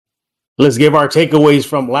Let's give our takeaways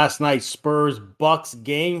from last night's Spurs Bucks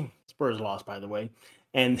game. Spurs lost, by the way.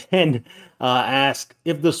 And then ask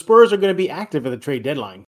if the Spurs are going to be active at the trade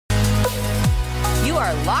deadline. You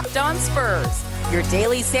are Locked On Spurs, your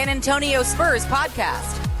daily San Antonio Spurs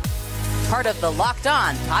podcast. Part of the Locked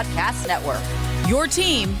On Podcast Network, your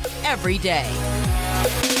team every day.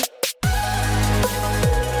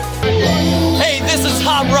 Hey, this is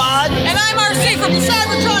Hot Rod. And I'm RC from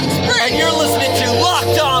Cybertron Springs. And you're listening to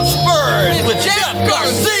Locked On Spurs with Jeff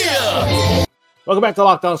Garcia. Welcome back to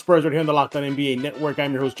Locked On Spurs right here on the Locked On NBA Network.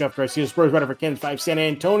 I'm your host, Jeff Garcia, Spurs writer for Ken's 5 San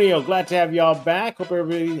Antonio. Glad to have y'all back. Hope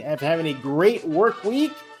everybody is having a great work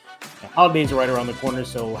week. The holidays are right around the corner,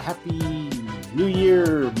 so happy New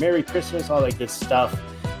Year, Merry Christmas, all that good stuff.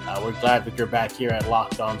 We're glad that you're back here at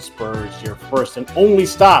Locked On Spurs, your first and only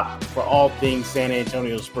stop for all things San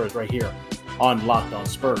Antonio Spurs right here on Locked On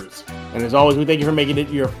Spurs. And as always, we thank you for making it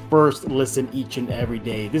your first listen each and every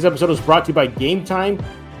day. This episode is brought to you by Game Time.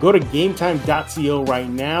 Go to gametime.co right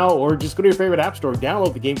now, or just go to your favorite app store,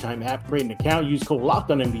 download the Game Time app, create an account, use code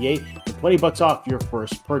LOCKEDONNBA for $20 off your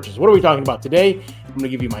first purchase. What are we talking about today? I'm going to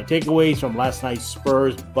give you my takeaways from last night's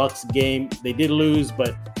Spurs-Bucks game. They did lose,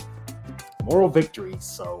 but moral victories,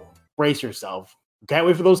 so brace yourself. Can't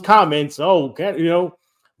wait for those comments.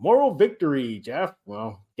 Moral victory, Jeff.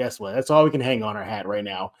 Well, guess what? That's all we can hang on our hat right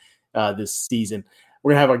now this season.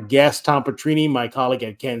 We're going to have our guest, Tom Petrini, my colleague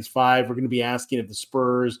at Ken's 5. We're going to be asking if the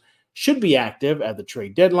Spurs should be active at the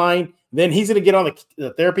trade deadline. Then he's going to get on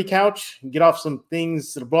the therapy couch and get off some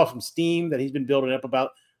things, blow off some steam that he's been building up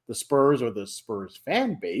about the Spurs or the Spurs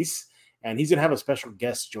fan base. And he's going to have a special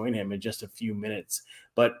guest join him in just a few minutes.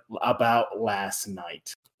 But about last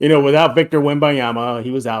night. Without Victor Wembanyama, he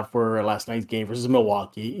was out for last night's game versus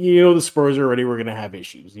Milwaukee. The Spurs already were going to have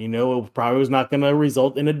issues. It probably was not going to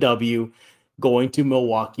result in a W going to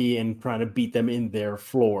Milwaukee and trying to beat them in their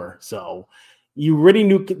floor. So you already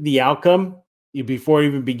knew the outcome before it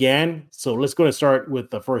even began. So let's go and start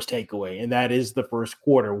with the first takeaway, and that is the first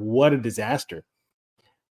quarter. What a disaster.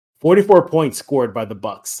 44 points scored by the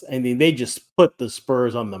Bucks. I mean, they just put the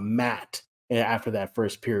Spurs on the mat after that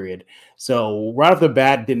first period. So right off the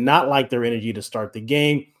bat, did not like their energy to start the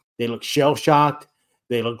game. They looked shell-shocked.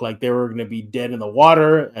 They looked like they were going to be dead in the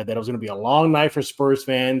water, and that it was going to be a long night for Spurs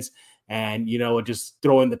fans, and, just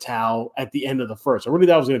throw in the towel at the end of the first. I really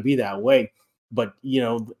thought it was going to be that way. But,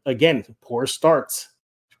 again, poor starts.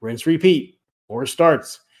 Rinse, repeat. Poor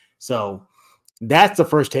starts. So that's the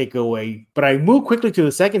first takeaway. But I move quickly to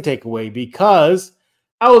the second takeaway because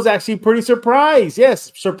I was actually pretty surprised.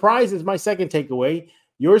 Yes, surprise is my second takeaway.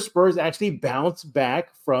 Your Spurs actually bounced back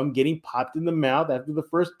from getting popped in the mouth after the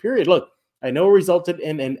first period. Look, I know it resulted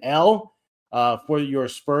in an L for your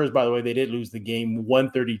Spurs. By the way, they did lose the game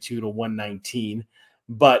 132-119.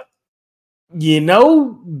 But, they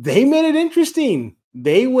made it interesting.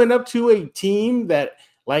 They went up to a team that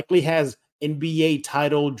likely has NBA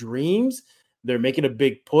title dreams. They're making a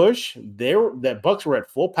big push. That Bucks were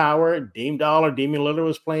at full power. Dame Dollar, Damian Lillard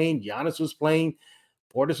was playing. Giannis was playing.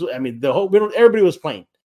 Everybody was playing.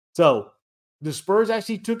 So the Spurs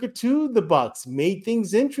actually took it to the Bucks, made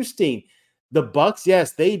things interesting. The Bucks,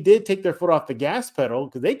 yes, they did take their foot off the gas pedal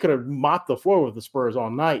because they could have mopped the floor with the Spurs all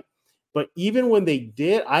night. But even when they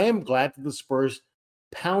did, I am glad that the Spurs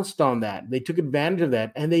pounced on that. They took advantage of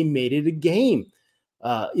that, and they made it a game.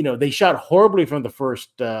 They shot horribly from the first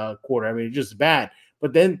quarter. I mean, it's just bad.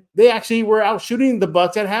 But then they actually were out shooting the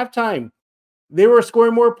Bucks at halftime. They were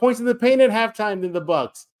scoring more points in the paint at halftime than the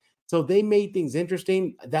Bucks. So they made things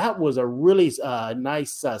interesting. That was a really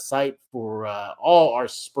nice sight for all our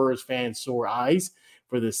Spurs fans' sore eyes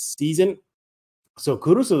for this season. So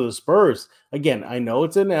kudos to the Spurs. Again, I know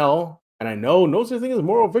it's an L, and I know no such thing as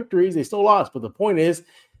moral victories. They still lost. But the point is,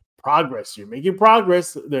 progress. You're making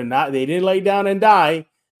progress. They didn't lay down and die.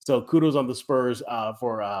 So kudos on the Spurs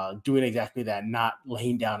for doing exactly that, not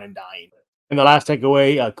laying down and dying. And the last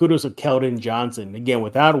takeaway, kudos to Keldon Johnson. Again,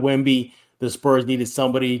 without Wemby, the Spurs needed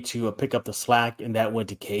somebody to pick up the slack, and that went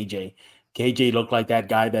to KJ. KJ looked like that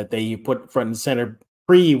guy that they put front and center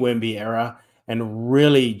pre-Wemby era and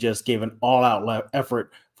really just gave an all-out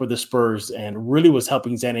effort for the Spurs and really was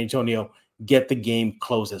helping San Antonio get the game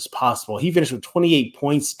close as possible. He finished with 28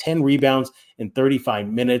 points, 10 rebounds in 35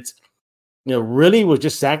 minutes. Really was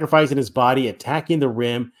just sacrificing his body, attacking the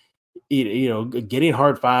rim, getting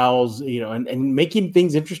hard fouls, and making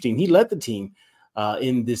things interesting. He led the team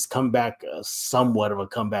in this comeback, somewhat of a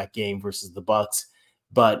comeback game versus the Bucks.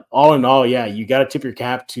 But all in all, yeah, you got to tip your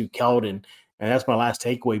cap to Keldon. And that's my last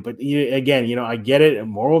takeaway. But again, I get it. A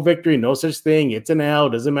moral victory, no such thing. It's an L.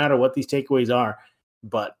 Doesn't matter what these takeaways are.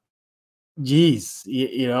 But Geez,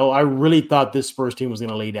 I really thought this Spurs team was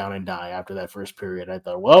going to lay down and die after that first period. I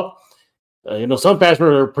thought, well, some fans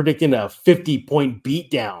were predicting a 50-point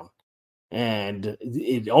beatdown, and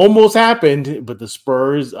it almost happened, but the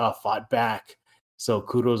Spurs fought back. So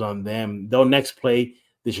kudos on them. They'll next play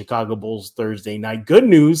the Chicago Bulls Thursday night. Good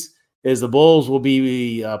news is the Bulls will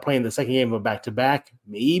be playing the second game of back-to-back.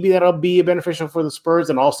 Maybe that'll be beneficial for the Spurs,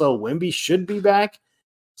 and also Wemby should be back.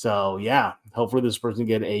 So, yeah, hopefully the Spurs can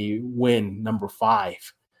get a win, number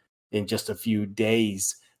 5, in just a few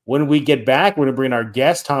days. When we get back, we're going to bring our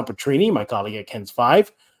guest, Tom Petrini, my colleague at Ken's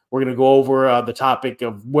 5. We're going to go over the topic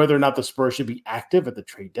of whether or not the Spurs should be active at the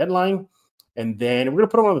trade deadline. And then we're going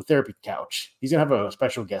to put him on the therapy couch. He's going to have a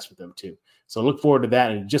special guest with him, too. So look forward to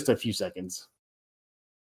that in just a few seconds.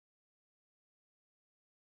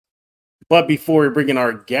 But before we bring in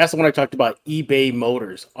our guest, I want to talk about eBay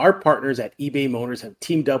Motors. Our partners at eBay Motors have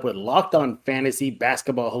teamed up with Locked On Fantasy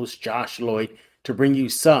basketball host Josh Lloyd to bring you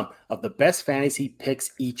some of the best fantasy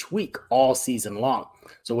picks each week, all season long.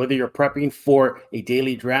 So whether you're prepping for a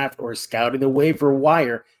daily draft or scouting the waiver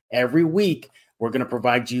wire, every week we're going to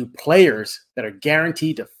provide you players that are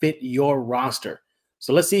guaranteed to fit your roster.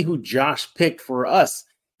 So let's see who Josh picked for us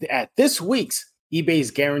at this week's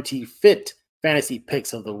eBay's Guaranteed Fit Fantasy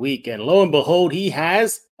Picks of the Week. And lo and behold, he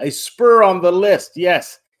has a Spur on the list.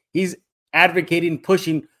 Yes, he's advocating,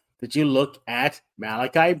 pushing that you look at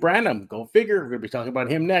Malachi Branham. Go figure. We're going to be talking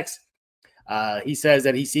about him next. He says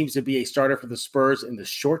that he seems to be a starter for the Spurs in the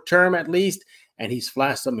short term, at least, and he's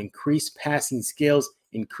flashed some increased passing skills,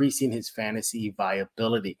 increasing his fantasy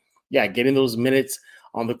viability. Yeah, getting those minutes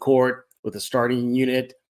on the court with the starting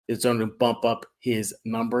unit is going to bump up his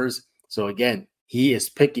numbers. So again, he is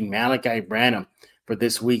picking Malachi Branham for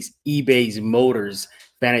this week's eBay's Motors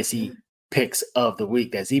Fantasy Picks of the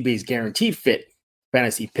Week. That's eBay's Guaranteed Fit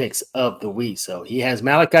Fantasy Picks of the Week. So he has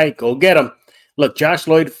Malachi. Go get him. Look, Josh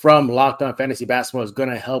Lloyd from Locked On Fantasy Basketball is going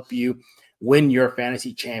to help you win your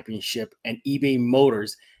fantasy championship. And eBay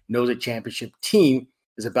Motors knows a championship team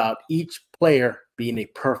is about each player being a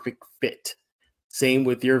perfect fit. Same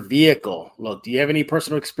with your vehicle. Look, do you have any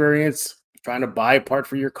personal experience trying to buy a part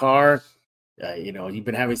for your car? You've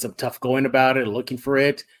been having some tough going about it, looking for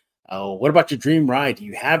it. What about your dream ride? Do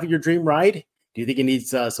you have your dream ride? Do you think it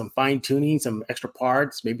needs some fine tuning, some extra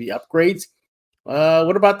parts, maybe upgrades?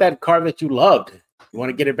 What about that car that you loved? You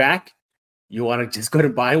want to get it back? You want to just go to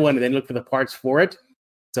buy one and then look for the parts for it?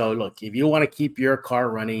 So look, if you want to keep your car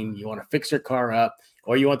running, you want to fix your car up,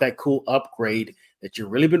 or you want that cool upgrade that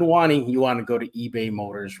you've really been wanting, you want to go to eBay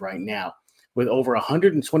Motors right now. With over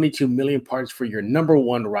 122 million parts for your number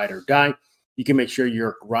one ride or die, you can make sure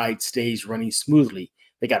your ride stays running smoothly.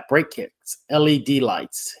 They got brake kits, LED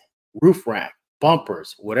lights, roof rack,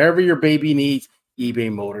 bumpers, whatever your baby needs,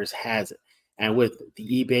 eBay Motors has it. And with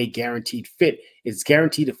the eBay Guaranteed Fit, it's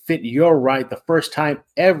guaranteed to fit your ride the first time,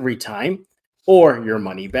 every time, or your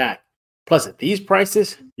money back. Plus, at these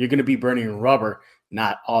prices, you're going to be burning rubber,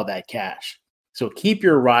 not all that cash. So keep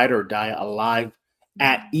your ride or die alive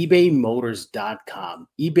at ebaymotors.com.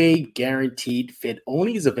 eBay Guaranteed Fit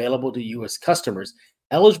only is available to U.S. customers.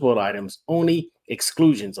 Eligible items only.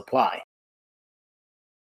 Exclusions apply.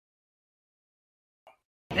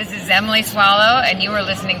 This is Emily Swallow, and you are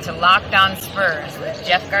listening to Locked On Spurs with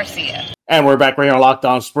Jeff Garcia. And we're back right here on Locked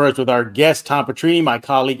On Spurs with our guest, Tom Petrini, my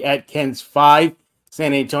colleague at Ken's 5,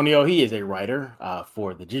 San Antonio. He is a writer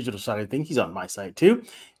for the digital side of things. He's on my site too.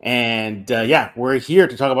 And we're here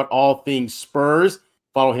to talk about all things Spurs.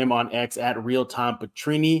 Follow him on X at Real Tom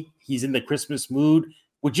Petrini. He's in the Christmas mood.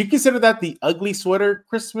 Would you consider that the ugly sweater,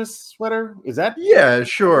 Christmas sweater? Is that? Yeah,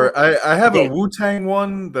 sure. I have a Wu-Tang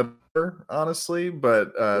one that honestly,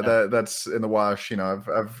 but that's in the wash.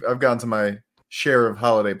 I've gone to my share of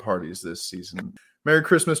holiday parties this season. Merry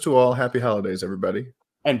Christmas to all. Happy holidays, everybody.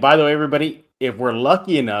 And by the way, everybody, if we're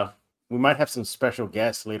lucky enough, we might have some special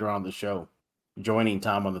guests later on the show joining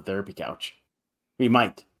Tom on the therapy couch. We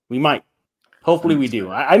might. Hopefully we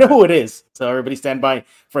do. I know who it is. So everybody stand by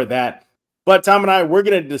for that. But Tom and I, we're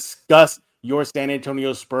going to discuss your San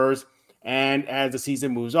Antonio Spurs. And as the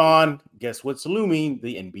season moves on, guess what's looming?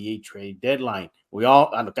 The NBA trade deadline. I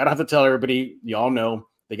don't have to tell everybody, you all know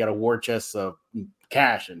they got a war chest of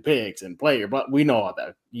cash and picks and player, but we know all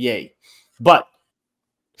that. Yay. But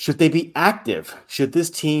should they be active? Should this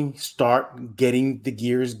team start getting the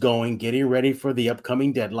gears going, getting ready for the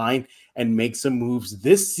upcoming deadline and make some moves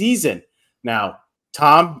this season? Now,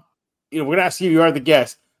 Tom, we're going to ask you, you are the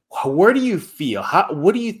guest. Where do you feel?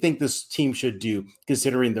 What do you think this team should do,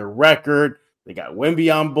 considering their record? They got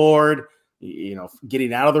Wemby on board,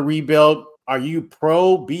 getting out of the rebuild. Are you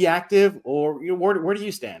pro be active, or where do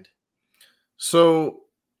you stand? So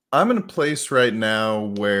I'm in a place right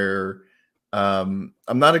now where I'm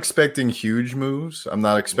not expecting huge moves. I'm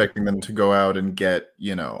not expecting them to go out and get,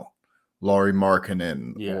 Laurie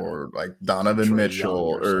Markkinen or like Donovan Trae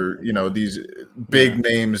Mitchell Young or something, these big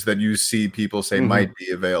names that you see people say might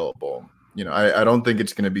be available. I don't think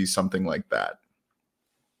it's going to be something like that.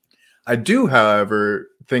 I do, however,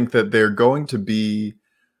 think that they're going to be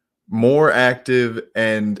more active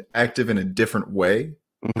and active in a different way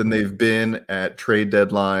than they've been at trade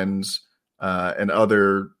deadlines and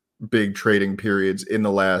other big trading periods in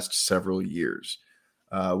the last several years.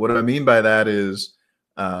 What I mean by that is,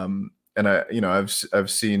 and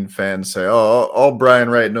I've seen fans say, "Oh, all Brian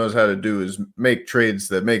Wright knows how to do is make trades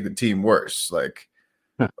that make the team worse." Like,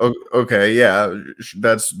 okay, yeah,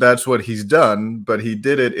 that's what he's done, but he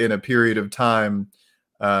did it in a period of time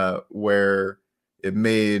where it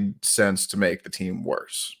made sense to make the team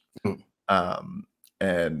worse.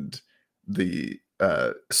 And the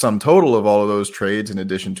sum total of all of those trades, in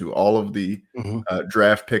addition to all of the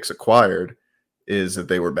draft picks acquired, is that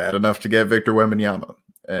they were bad enough to get Victor Wembanyama.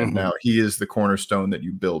 And now he is the cornerstone that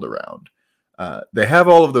you build around. They have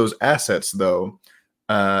all of those assets, though.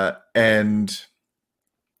 And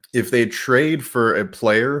if they trade for a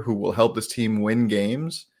player who will help this team win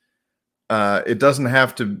games, it doesn't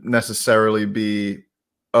have to necessarily be,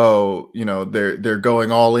 they're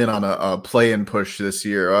going all in on a play-in push this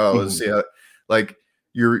year. Let's see like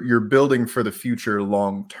you're building for the future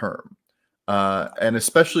long term. And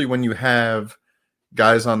especially when you have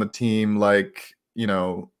guys on the team like,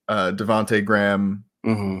 Devontae Graham,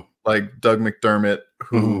 like Doug McDermott,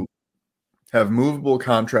 who have movable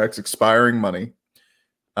contracts, expiring money,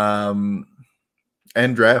 and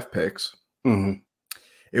draft picks.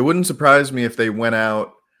 It wouldn't surprise me if they went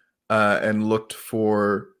out and looked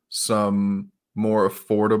for some more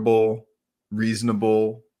affordable,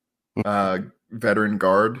 reasonable veteran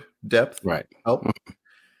guard depth help.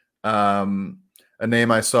 A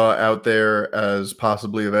name I saw out there as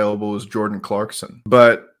possibly available is Jordan Clarkson.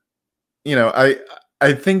 But,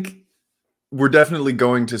 I think we're definitely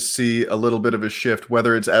going to see a little bit of a shift,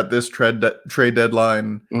 whether it's at this trade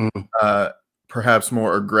deadline, perhaps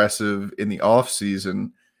more aggressive in the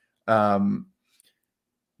offseason. The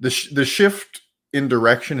shift in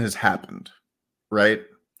direction has happened, right?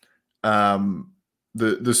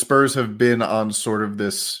 The Spurs have been on sort of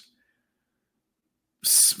this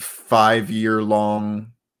 5-year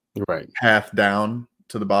long path down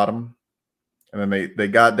to the bottom, and then they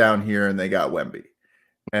got down here and they got Wemby,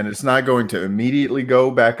 and it's not going to immediately go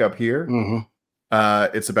back up here.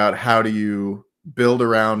 It's about how do you build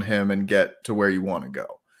around him and get to where you want to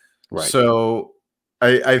go. So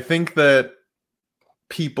I think that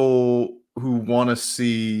people who want to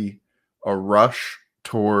see a rush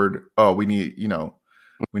toward, we need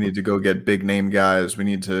to go get big name guys, we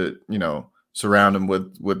need to surround him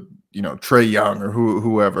with Trae Young or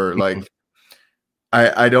whoever. Like,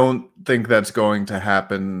 I don't think that's going to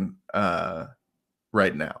happen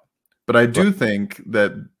right now. But I do think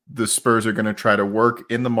that the Spurs are going to try to work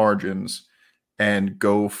in the margins and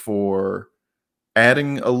go for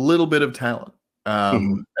adding a little bit of talent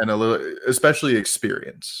and a little, especially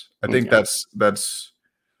experience. I think that's maybe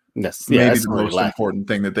the most important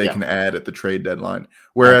thing that they can add at the trade deadline.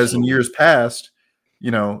 Whereas in years past,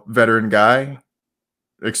 veteran guy,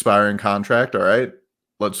 expiring contract. All right,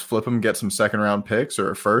 let's flip him, get some second round picks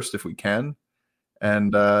or a first if we can,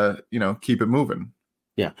 and keep it moving.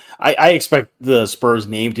 Yeah, I expect the Spurs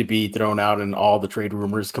name to be thrown out in all the trade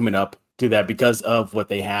rumors coming up to that because of what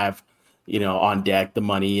they have, on deck, the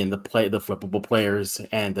money and the flippable players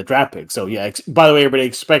and the draft picks. So yeah, by the way, everybody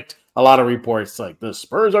expect a lot of reports like the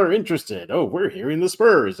Spurs are interested. Oh, we're hearing the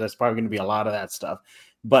Spurs. That's probably going to be a lot of that stuff.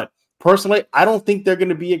 But personally, I don't think they're going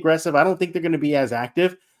to be aggressive. I don't think they're going to be as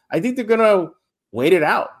active. I think they're going to wait it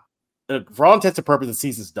out. For all intents and purposes, the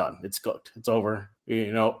season's done. It's cooked. It's over.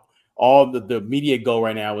 All the media goal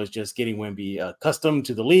right now is just getting Wemby accustomed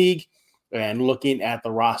to the league and looking at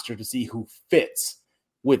the roster to see who fits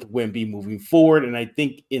with Wemby moving forward. And I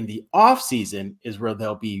think in the offseason is where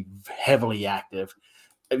they'll be heavily active.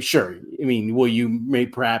 Sure. I mean, will you may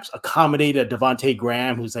perhaps accommodate a Devontae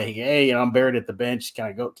Graham who's saying, hey, I'm buried at the bench. Can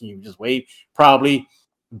I go? Can you just wait? Probably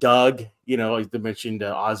Doug, as they mentioned,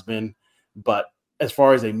 Osman. But as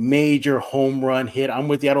far as a major home run hit, I'm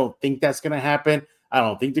with you. I don't think that's going to happen. I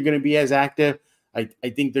don't think they're going to be as active. I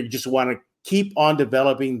think they just want to keep on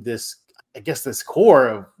developing this, this core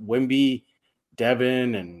of Wemby,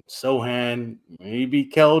 Devin, and Sohan, maybe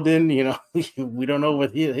Keldon. We don't know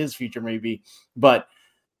what his future may be. But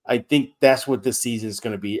I think that's what this season is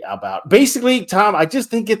going to be about. Basically, Tom, I just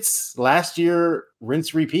think it's last year,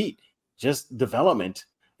 rinse, repeat, just development.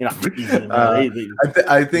 You know,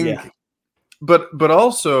 I think, but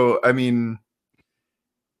also, I mean,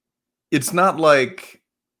 it's not like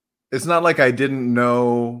I didn't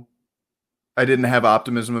know. I didn't have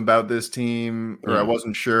optimism about this team, or I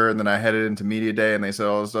wasn't sure, and then I headed into media day, and they said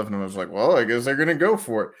all this stuff, and I was like, "Well, I guess they're going to go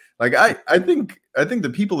for it." Like I think the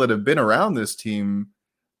people that have been around this team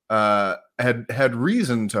had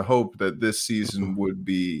reason to hope that this season would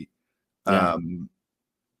be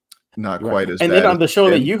not quite as and bad. then on the show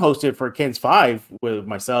that you hosted for Ken's 5 with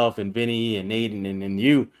myself and Vinny and Nate and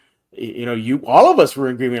you all of us were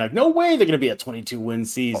agreeing like, no way they're going to be a 22-win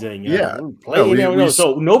season.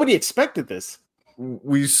 So nobody expected this.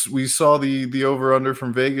 We saw the over under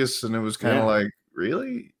from Vegas, and it was kind of like,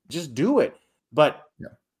 really, just do it. But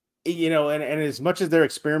and as much as they're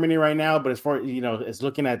experimenting right now, but as far as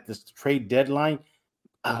looking at this trade deadline,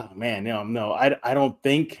 oh man, no, I don't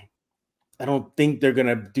think they're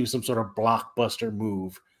gonna do some sort of blockbuster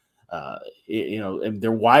move. And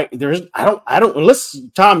they're why there's I don't unless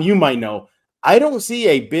Tom, you might know, I don't see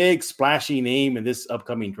a big splashy name in this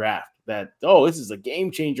upcoming draft that this is a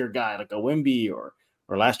game changer guy like a Wemby or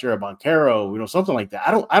last year a Boncaro, something like that.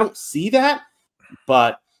 I don't see that,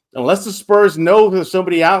 but unless the Spurs know there's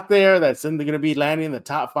somebody out there that's going to be landing in the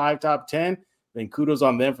top 5, top 10, then kudos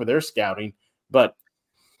on them for their scouting. But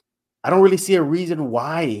I don't really see a reason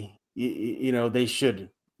why they should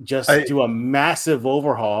just do a massive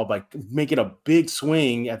overhaul by making a big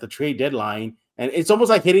swing at the trade deadline. And it's almost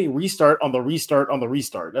like hitting restart on the restart on the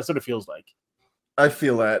restart. That's what it feels like. I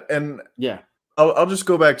feel that. And I'll just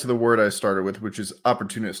go back to the word I started with, which is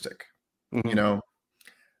opportunistic. Mm-hmm.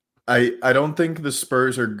 I don't think the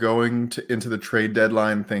Spurs are going into the trade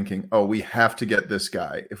deadline thinking, oh, we have to get this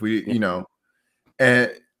guy. If we,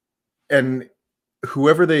 and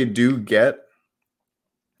whoever they do get,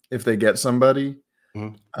 if they get somebody,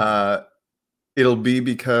 it'll be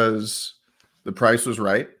because the price was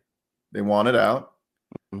right. They want it out.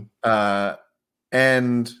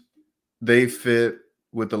 And they fit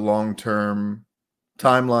with the long-term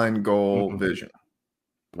timeline goal vision.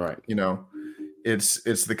 Right.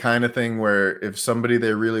 It's the kind of thing where if somebody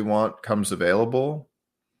they really want comes available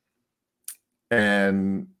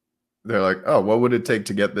and they're like, oh, what would it take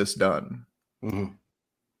to get this done? Mm-hmm.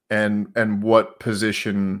 And what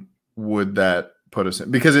position would that put us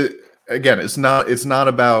in? Because it's not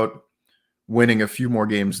about winning a few more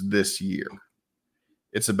games this year.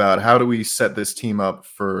 It's about how do we set this team up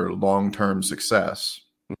for long-term success.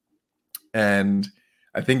 And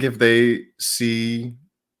I think if they see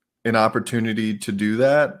an opportunity to do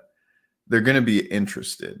that, they're going to be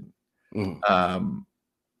interested.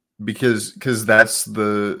 Because that's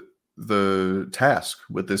the task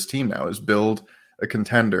with this team now, is build a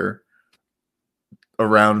contender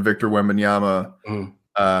around Victor Wembanyama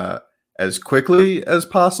as quickly as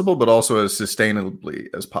possible, but also as sustainably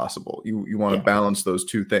as possible. You want to balance those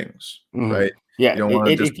two things, right? Yeah, you don't want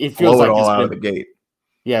to just it feels blow like it all out of the gate.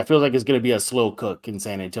 Yeah, it feels like it's going to be a slow cook in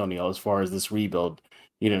San Antonio as far as this rebuild.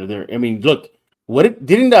 Look,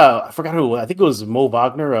 I forgot who, I think it was Mo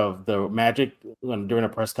Wagner of the Magic during a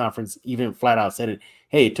press conference, even flat out said it.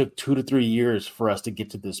 Hey, it took 2 to 3 years for us to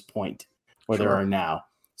get to this point where they are now.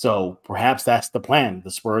 So perhaps that's the plan.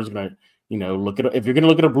 The Spurs are going to, look at, if you're going to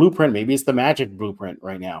look at a blueprint, maybe it's the Magic blueprint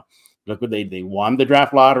right now. Look what they won the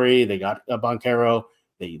draft lottery. They got a Boncaro.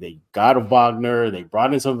 They got a Wagner. They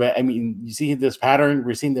brought in some. You see this pattern.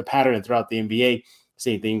 We're seeing the pattern throughout the NBA.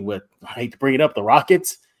 Same thing with, I hate to bring it up, the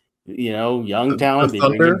Rockets. Young talent. They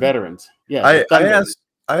bring in veterans. Yeah, I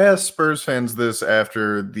asked Spurs fans this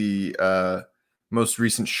after the most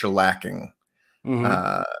recent shellacking.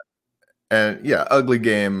 And ugly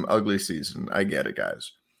game, ugly season. I get it,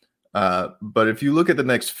 guys. But if you look at the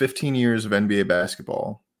next 15 years of NBA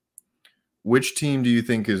basketball, which team do you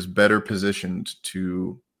think is better positioned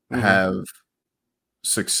to have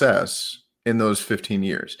success in those 15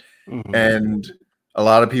 years? And a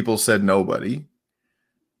lot of people said nobody.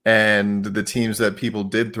 And the teams that people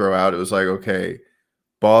did throw out, it was like, okay,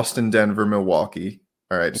 Boston, Denver, Milwaukee.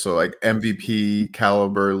 All right, so like MVP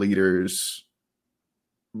caliber leaders,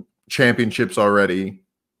 championships already,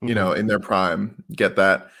 in their prime. Get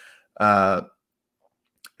that.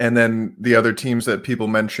 And then the other teams that people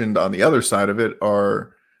mentioned on the other side of it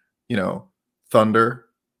are, Thunder,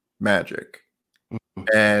 Magic.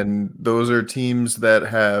 And those are teams that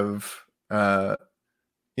have, I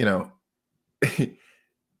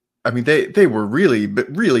mean, they were really,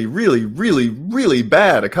 really, really, really, really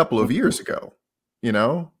bad a couple of years ago,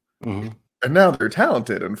 and now they're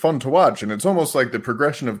talented and fun to watch. And it's almost like the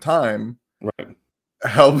progression of time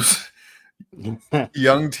helps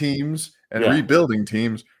young teams and rebuilding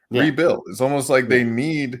teams rebuild. It's almost like they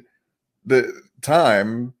need the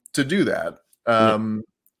time to do that.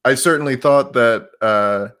 I certainly thought that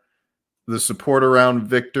the support around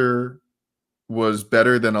Victor was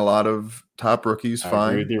better than a lot of top rookies.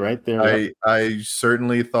 I agree with you right there. I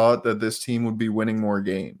certainly thought that this team would be winning more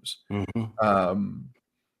games.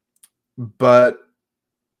 But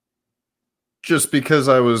just because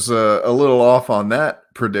I was a little off on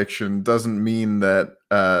that prediction doesn't mean that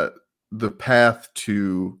the path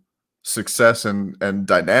to success and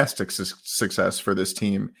dynastic success for this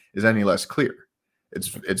team is any less clear.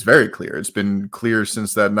 It's very clear. It's been clear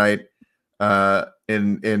since that night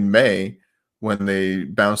in May when they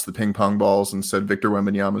bounced the ping pong balls and said Victor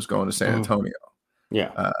Wembanyama is going to San Antonio.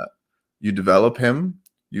 You develop him,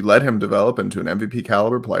 you let him develop into an MVP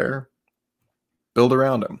caliber player, build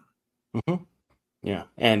around him. Yeah,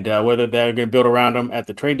 and whether they're going to build around him at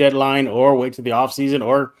the trade deadline or wait to the offseason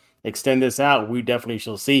or extend this out, we definitely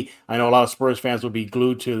shall see. I know a lot of Spurs fans will be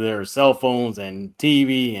glued to their cell phones and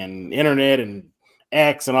TV and internet and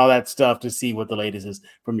X and all that stuff to see what the latest is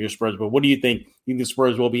from your Spurs. But what do you think? You think the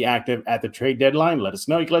Spurs will be active at the trade deadline? Let us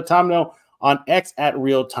know. You can let Tom know on X at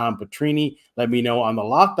Real Tom Petrini. Let me know on the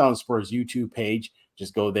Locked On Spurs YouTube page.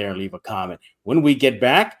 Just go there and leave a comment. When we get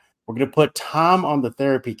back, we're going to put Tom on the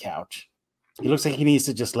therapy couch. He looks like he needs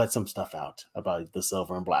to just let some stuff out about the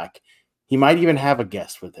silver and black. He might even have a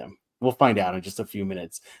guest with him. We'll find out in just a few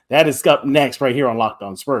minutes. That is up next right here on Locked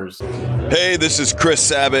On Spurs. Hey, this is Chris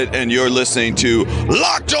Sabat, and you're listening to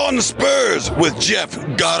Locked On Spurs with Jeff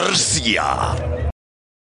Garcia.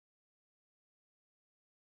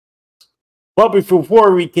 But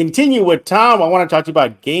before we continue with Tom, I want to talk to you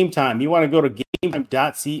about Game Time. You want to go to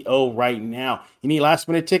GameTime.co right now. You need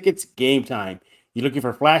last-minute tickets? Game Time. You're looking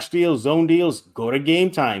for flash deals, zone deals? Go to Game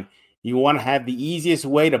Time. You want to have the easiest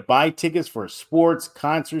way to buy tickets for sports,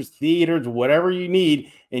 concerts, theaters, whatever you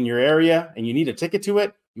need in your area, and you need a ticket to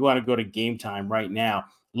it? You want to go to Game Time right now.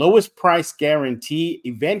 Lowest price guarantee,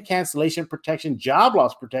 event cancellation protection, job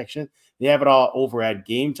loss protection. They have it all over at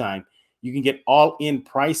Game Time. You can get all-in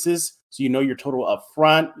prices, so you know your total up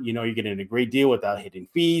front. You know you're getting a great deal without hidden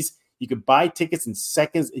fees. You can buy tickets in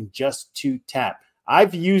seconds in just 2 taps.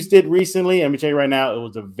 I've used it recently. Let me tell you right now, it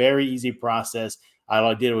was a very easy process. All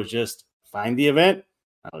I did was just find the event,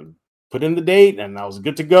 put in the date, and I was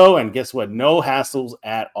good to go. And guess what? No hassles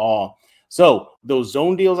at all. So those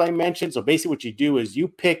zone deals I mentioned, so basically what you do is you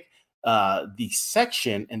pick the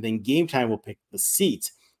section, and then Game Time will pick the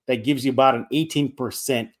seats. That gives you about an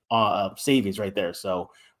 18% savings right there.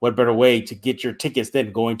 So what better way to get your tickets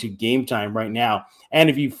than going to Game Time right now? And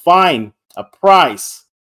if you find a price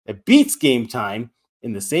that beats Game Time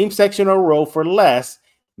in the same section or row for less,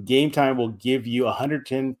 Game Time will give you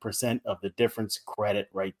 110% of the difference credit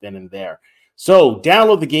right then and there. So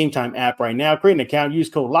download the Game Time app right now. Create an account. Use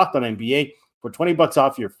code LOCKEDONNBA for $20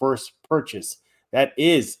 off your first purchase. That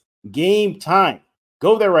is Game Time.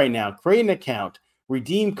 Go there right now. Create an account.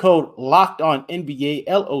 Redeem code LOCKEDONNBA,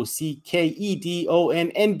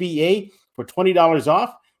 LOCKEDONNBA for $20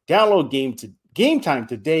 off. Download Game Time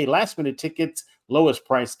today. Last minute tickets, lowest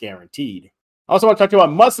price guaranteed. Also, want to talk to you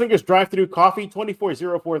about Mudslingers Drive-Thru Coffee,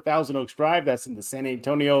 2404 Thousand Oaks Drive. That's in the San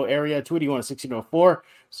Antonio area, 281-1604.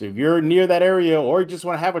 So if you're near that area or you just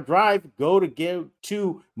want to have a drive, go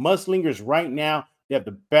to Mudslingers right now. They have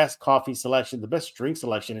the best coffee selection, the best drink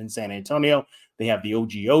selection in San Antonio. They have the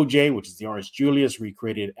OG OJ, which is the Orange Julius,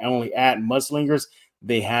 recreated only at Mudslingers.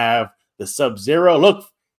 They have the Sub-Zero. Look,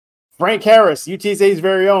 Frank Harris, UTSA's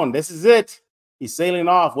very own. This is it. He's sailing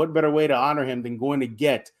off. What better way to honor him than going to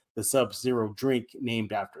get the Sub-Zero drink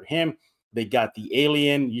named after him? They got the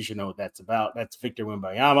Alien. You should know what that's about. That's Victor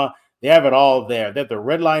Wembanyama. They have it all there. They have the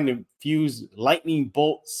Redline Infused Lightning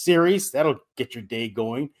Bolt series. That'll get your day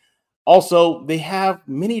going. Also, they have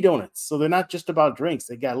mini donuts. So they're not just about drinks.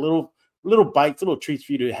 They got little bites, little treats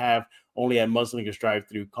for you to have only at Mudslingers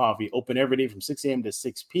Drive-Thru Coffee. Open every day from 6 a.m. to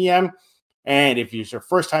 6 p.m. And if it's your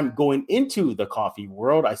first time going into the coffee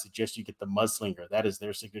world, I suggest you get the Mudslinger. That is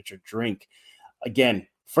their signature drink. Again,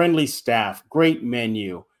 friendly staff, great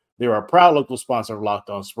menu. They're a proud local sponsor of Locked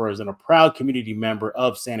On Spurs and a proud community member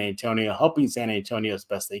of San Antonio, helping San Antonio as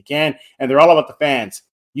best they can. And they're all about the fans.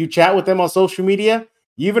 You chat with them on social media.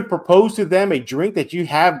 You even propose to them a drink that you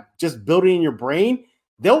have just building in your brain.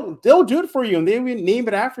 They'll do it for you, and they even name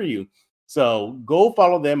it after you. So go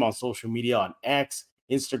follow them on social media on X,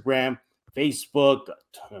 Instagram, Facebook.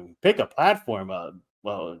 Pick a platform.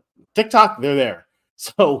 TikTok, they're there.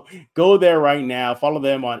 So go there right now. Follow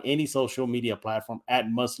them on any social media platform at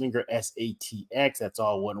Mudslinger, SATX. That's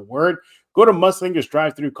all one word. Go to Mudslingers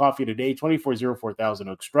Drive-Thru Coffee today, 2404 Thousand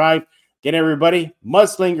Oaks Drive. Again, everybody,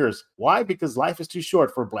 mudslingers. Why? Because life is too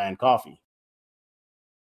short for bland coffee.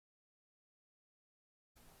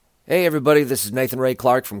 Hey everybody, this is Nathan Ray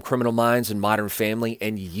Clark from Criminal Minds and Modern Family,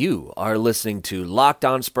 and you are listening to Locked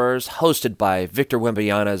On Spurs, hosted by Victor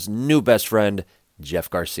Wembanyama's new best friend, Jeff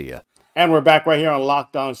Garcia. And we're back right here on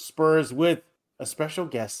Locked On Spurs with a special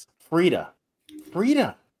guest, Frida.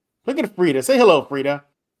 Frida. Look at Frida. Say hello, Frida.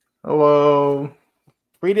 Hello.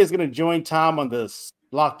 Frida is going to join Tom on the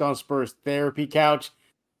Locked On Spurs therapy couch.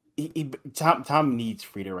 Tom needs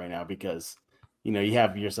Frida right now because, you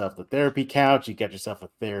have yourself the therapy couch. You got yourself a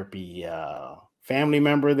therapy family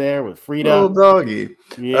member there with Frida. Little doggy.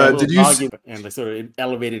 Yeah, did you doggy, and they sort of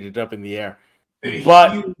elevated it up in the air.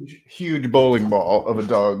 But huge bowling ball of a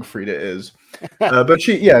dog Frida is. But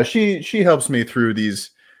she helps me through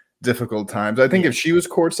these difficult times. I think if she was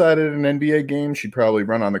courtside at an NBA game, she'd probably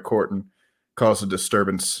run on the court and cause a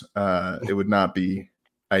disturbance. It would not be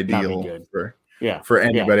ideal for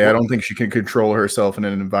anybody. I don't think she can control herself in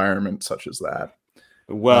an environment such as that.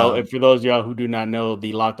 Well, if for those of y'all who do not know,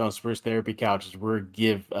 the Locked On Spurs therapy couch is where we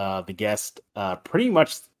give the guest pretty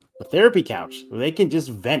much a therapy couch where they can just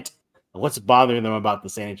vent what's bothering them about the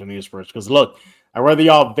San Antonio Spurs. Because look, I'd rather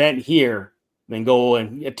y'all vent here than go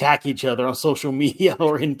and attack each other on social media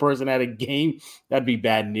or in person at a game. That'd be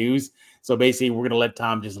bad news. So basically, we're going to let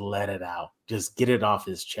Tom just let it out. Just get it off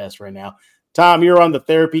his chest right now. Tom, you're on the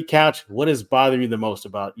therapy couch. What is bothering you the most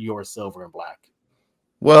about your silver and black?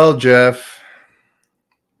 Well, Jeff,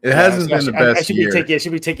 it hasn't been the best year. I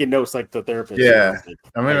should be taking notes like the therapist. Yeah,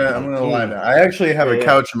 I'm gonna lie down. I actually have a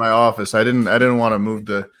couch in my office. I didn't want to move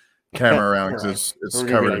the camera around because it's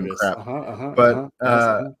covered in crap.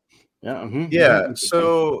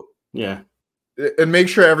 So and make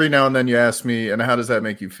sure every now and then you ask me, and how does that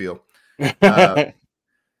make you feel?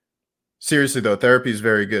 Seriously though, therapy is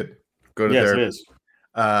very good. Go to therapy. It is.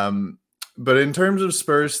 But in terms of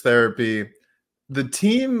Spurs therapy, the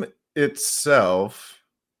team itself,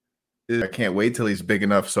 I can't wait till he's big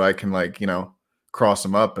enough so I can cross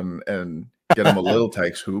him up and get him a little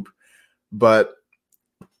Tykes hoop. But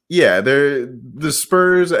yeah, the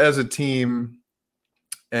Spurs as a team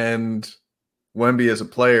and Wemby as a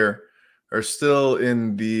player are still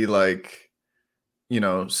in the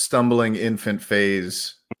stumbling infant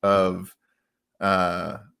phase of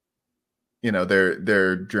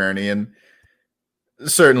their journey, and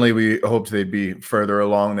certainly we hoped they'd be further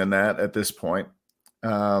along than that at this point.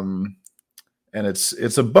 And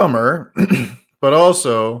it's a bummer, but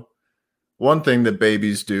also one thing that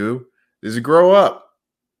babies do is grow up.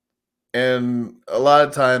 And a lot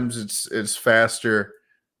of times it's faster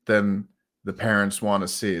than the parents want to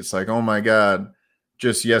see. It's like, oh my God,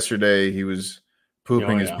 just yesterday he was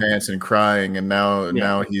pooping his pants and crying, and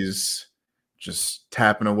now he's just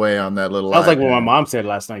tapping away on that little. Sounds like what my mom said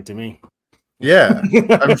last night to me. Yeah,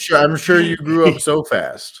 I'm sure you grew up so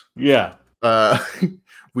fast. Yeah,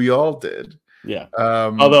 we all did. Yeah.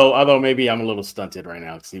 Although maybe I'm a little stunted right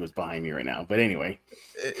now because he was behind me right now. But anyway,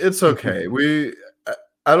 it's okay.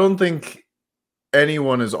 I don't think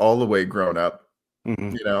anyone is all the way grown up.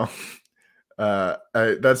 Mm-hmm.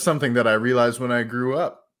 That's something that I realized when I grew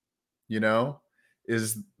up.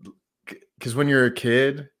 Is because when you're a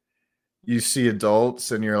kid, you see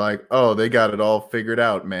adults and you're like, oh, they got it all figured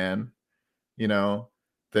out, man. They're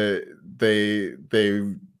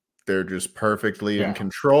just perfectly in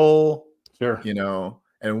control. Sure.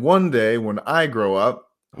 And one day when I grow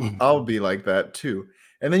up, I'll be like that too.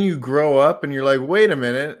 And then you grow up and you're like, wait a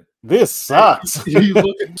minute, this sucks.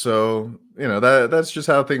 So that's just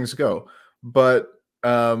how things go. But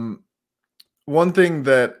one thing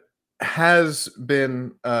that has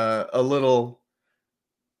been a little,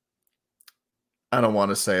 I don't want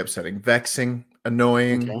to say upsetting, vexing,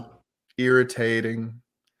 annoying, irritating.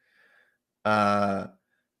 I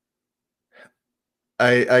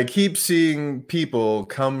keep seeing people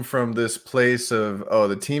come from this place of, oh,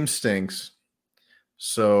 the team stinks,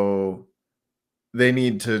 so they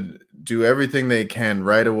need to do everything they can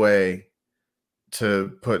right away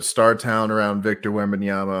to put Star Town around Victor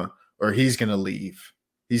Wembanyama, or he's going to leave.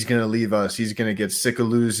 He's going to leave us. He's going to get sick of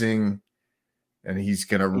losing, and he's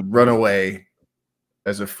going to run away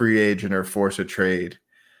as a free agent or force a trade.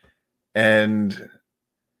 And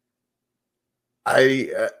I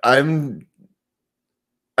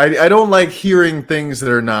don't like hearing things that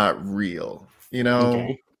are not real,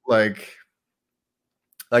 like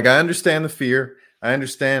I understand the fear. I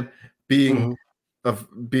understand being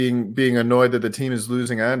annoyed that the team is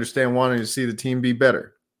losing. I understand wanting to see the team be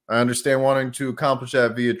better. I understand wanting to accomplish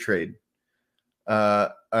that via trade. I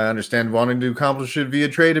understand wanting to accomplish it via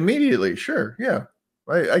trade immediately. Sure. Yeah.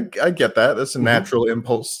 I get that. That's a natural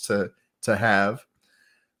impulse to to have.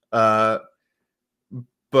 But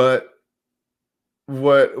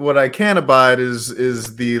what I can't abide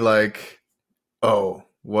is the like, oh,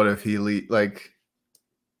 what if he like,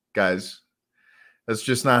 guys, that's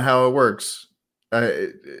just not how it works.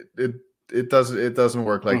 It doesn't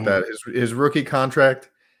work like that. His rookie contract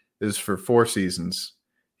is for 4 seasons.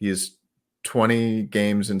 He is 20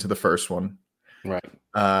 games into the first one. Right.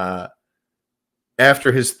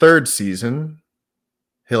 After his 3rd season,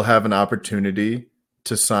 he'll have an opportunity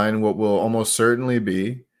to sign what will almost certainly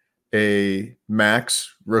be a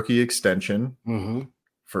max rookie extension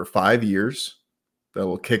for 5 years that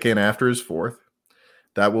will kick in after his 4th.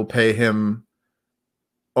 That will pay him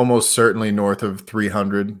almost certainly north of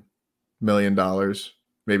 $300 million,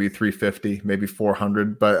 maybe 350, maybe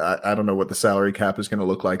 400, but I don't know what the salary cap is going to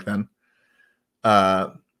look like then.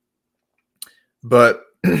 But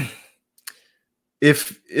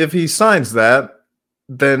if he signs that,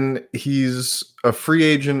 then he's a free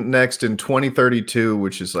agent next in 2032,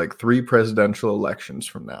 which is like 3 presidential elections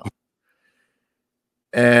from now.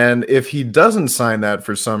 And if he doesn't sign that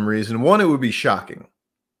for some reason, one, it would be shocking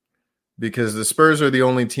because the Spurs are the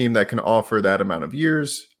only team that can offer that amount of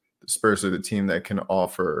years. The Spurs are the team that can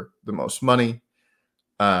offer the most money.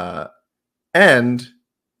 And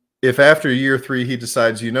if after year 3 he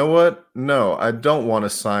decides, you know what? No, I don't want to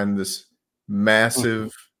sign this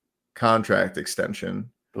massive contract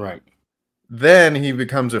extension. Right. Then he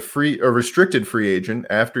becomes a restricted free agent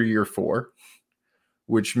after year 4,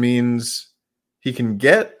 which means he can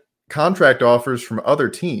get contract offers from other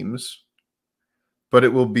teams, but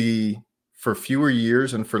it will be for fewer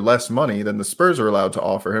years and for less money than the Spurs are allowed to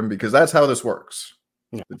offer him because that's how this works.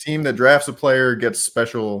 Yeah. The team that drafts a player gets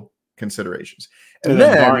special considerations. And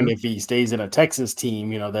then barring if he stays in a Texas team,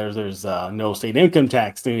 there's no state income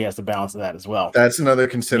tax, then he has to balance that as well. That's another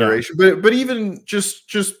consideration. Yeah. But even just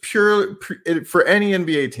pure for any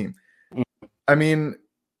NBA team, I mean,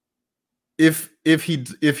 if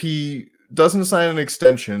he doesn't sign an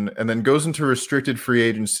extension and then goes into restricted free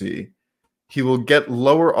agency, he will get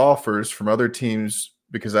lower offers from other teams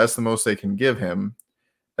because that's the most they can give him.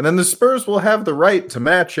 And then the Spurs will have the right to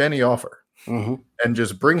match any offer and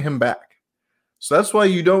just bring him back. So that's why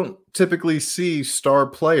you don't typically see star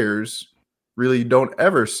players, really don't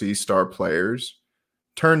ever see star players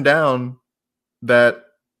turn down that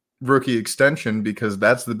rookie extension because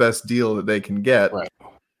that's the best deal that they can get. Right.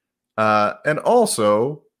 And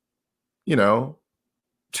also,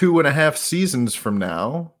 2.5 seasons from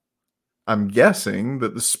now, I'm guessing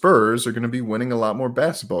that the Spurs are going to be winning a lot more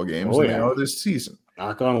basketball games than they are this season.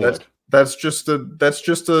 Knock on wood. That's just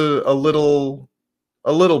a little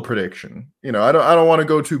prediction. I don't want to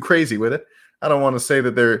go too crazy with it. I don't want to say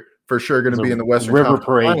that they're for sure going to be in the Western River Conference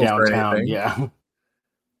Parade Finals downtown. Yeah,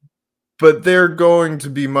 but they're going to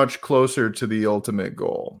be much closer to the ultimate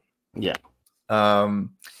goal. Yeah. And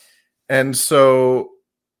so,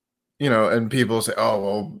 and people say,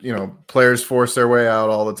 oh, well, players force their way out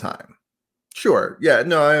all the time. Sure. Yeah,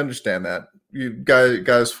 no, I understand that. You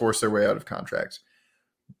guys force their way out of contracts.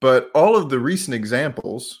 But all of the recent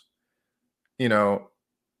examples, James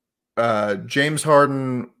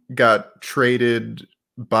Harden got traded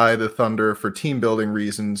by the Thunder for team building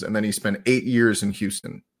reasons, and then he spent 8 years in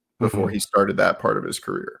Houston before he started that part of his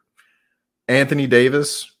career. Anthony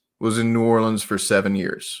Davis was in New Orleans for 7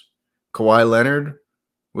 years. Kawhi Leonard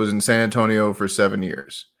was in San Antonio for 7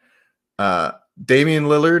 years. Damian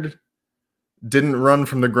Lillard didn't run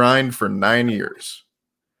from the grind for 9 years.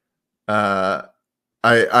 I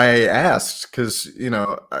asked because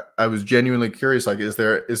I was genuinely curious. Like, is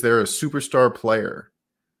there a superstar player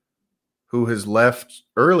who has left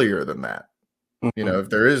earlier than that? If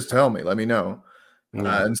there is, tell me. Let me know.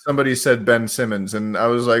 And somebody said Ben Simmons, and I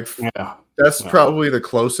was like, that's probably the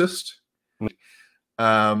closest.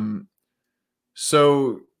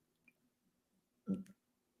 So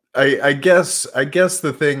I guess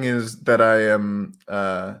the thing is that I am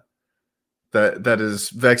that is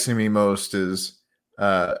vexing me most is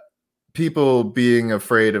people being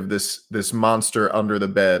afraid of this monster under the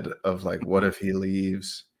bed of like, what if he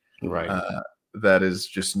leaves? Right. That is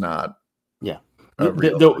just not. Yeah.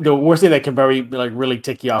 The worst thing that can really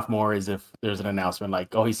tick you off more is if there's an announcement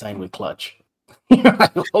like, oh, he signed with Clutch.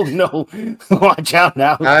 Oh no! Watch out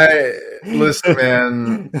now. Listen,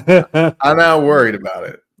 man. I'm not worried about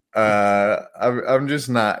it. I'm just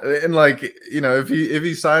not. And if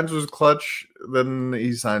he signs with Clutch, then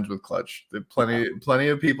he signs with Clutch. Plenty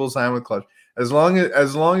of people sign with Clutch. As long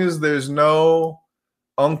as there's no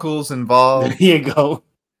uncles involved. There you go.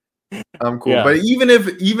 I'm cool. Yeah. But even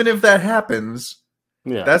if that happens,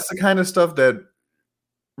 that's the kind of stuff that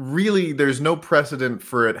really, there's no precedent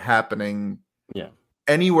for it happening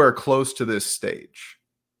anywhere close to this stage,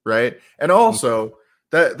 right? And also,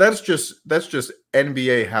 that's just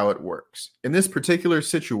NBA how it works. In this particular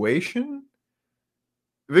situation,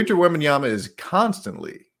 Victor Wembanyama is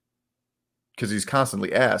constantly, because he's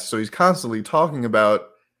constantly asked, so he's constantly talking about,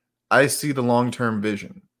 I see the long-term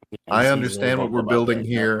vision. I understand what we're building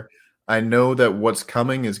here. I know that what's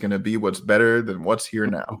coming is going to be what's better than what's here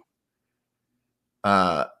now.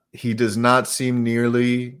 He does not seem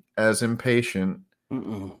nearly as impatient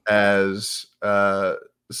as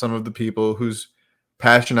some of the people whose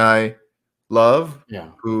passion I love.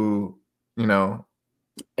 Who, you know,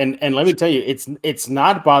 and let me tell you, it's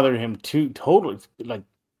not bothering him totally like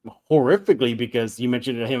horrifically, because you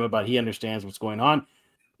mentioned to him about he understands what's going on.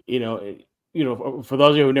 You know, for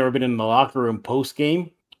those of you who've never been in the locker room post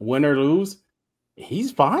game, win or lose,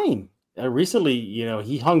 he's fine. Recently, you know,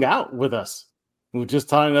 he hung out with us. He was just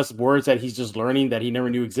telling us words that he's just learning that he never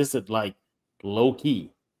knew existed, like low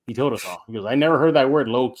key. He told us all. He goes, I never heard that word,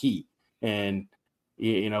 low key. And,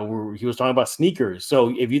 you know, he was talking about sneakers.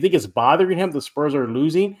 So if you think it's bothering him, the Spurs are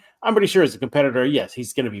losing, I'm pretty sure as a competitor, yes,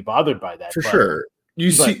 he's going to be bothered by that. For sure.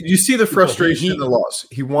 You see the frustration in the loss.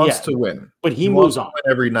 He wants to win. But he moves on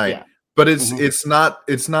every night. Yeah. But it's not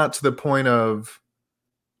to the point of,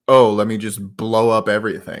 oh, let me just blow up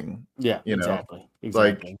everything. Yeah, you know?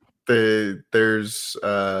 Exactly. Like there's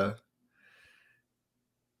I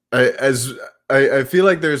feel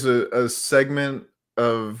like there's a segment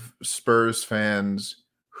of Spurs fans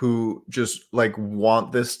who just like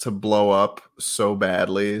want this to blow up so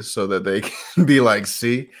badly so that they can be like,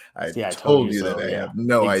 see, I told you that they have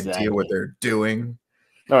no idea what they're doing.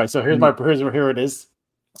 All right, so here it is.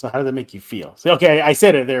 So how does that make you feel? So, okay, I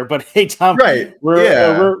said it there, but hey, Tom, right?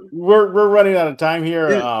 We're running out of time here.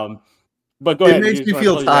 But go ahead. It makes me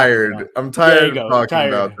feel tired. I'm tired of talking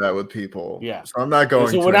about that with people. Yeah, so I'm not going.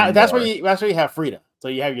 So that's where you have Frida. So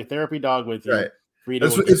you have your therapy dog with you. Right.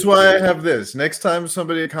 It's why I have this. Next time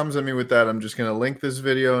somebody comes at me with that, I'm just gonna link this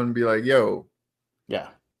video and be like, "Yo,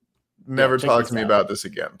 never talk to me about this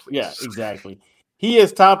again, please." Yeah, exactly. He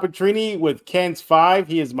is Tom Petrini with Ken's 5.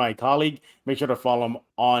 He is my colleague. Make sure to follow him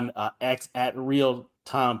on X at Real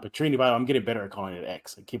Tom Petrini. By the way, I'm getting better at calling it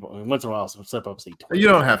X. I keep once in a while I'll slip up say Twitter. You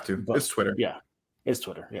don't have to. But it's Twitter. Yeah, it's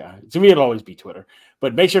Twitter. Yeah, to me it'll always be Twitter.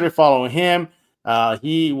 But make sure to follow him.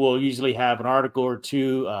 He will usually have an article or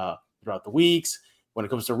two throughout the weeks. When it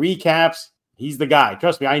comes to recaps, he's the guy.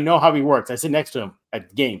 Trust me, I know how he works. I sit next to him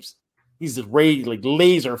at games. He's just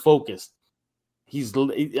laser focused.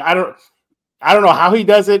 I don't know how he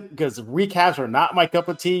does it, because recaps are not my cup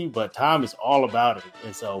of tea, but Tom is all about it.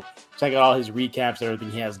 And so check out all his recaps and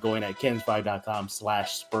everything he has going at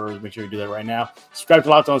kens5.com/Spurs. Make sure you do that right now. Subscribe to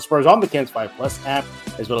Locked On Spurs on the Kens 5 Plus app,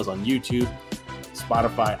 as well as on YouTube,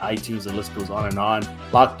 Spotify, iTunes, the list goes on and on.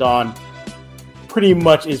 Locked On pretty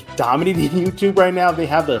much is dominating YouTube right now. They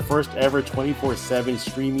have the first ever 24/7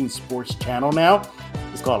 streaming sports channel now.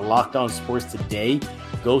 It's called Locked On Sports Today.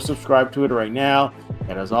 Go subscribe to it right now.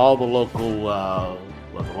 It has all the local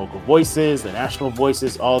voices, the national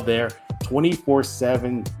voices, all there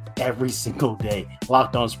 24/7 every single day.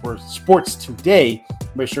 Locked On Sports Today.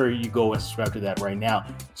 Make sure you go and subscribe to that right now.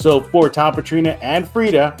 So for Tom Petrina and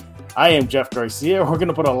Frida, I am Jeff Garcia. We're going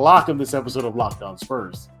to put a lock on this episode of Locked On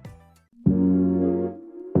Spurs.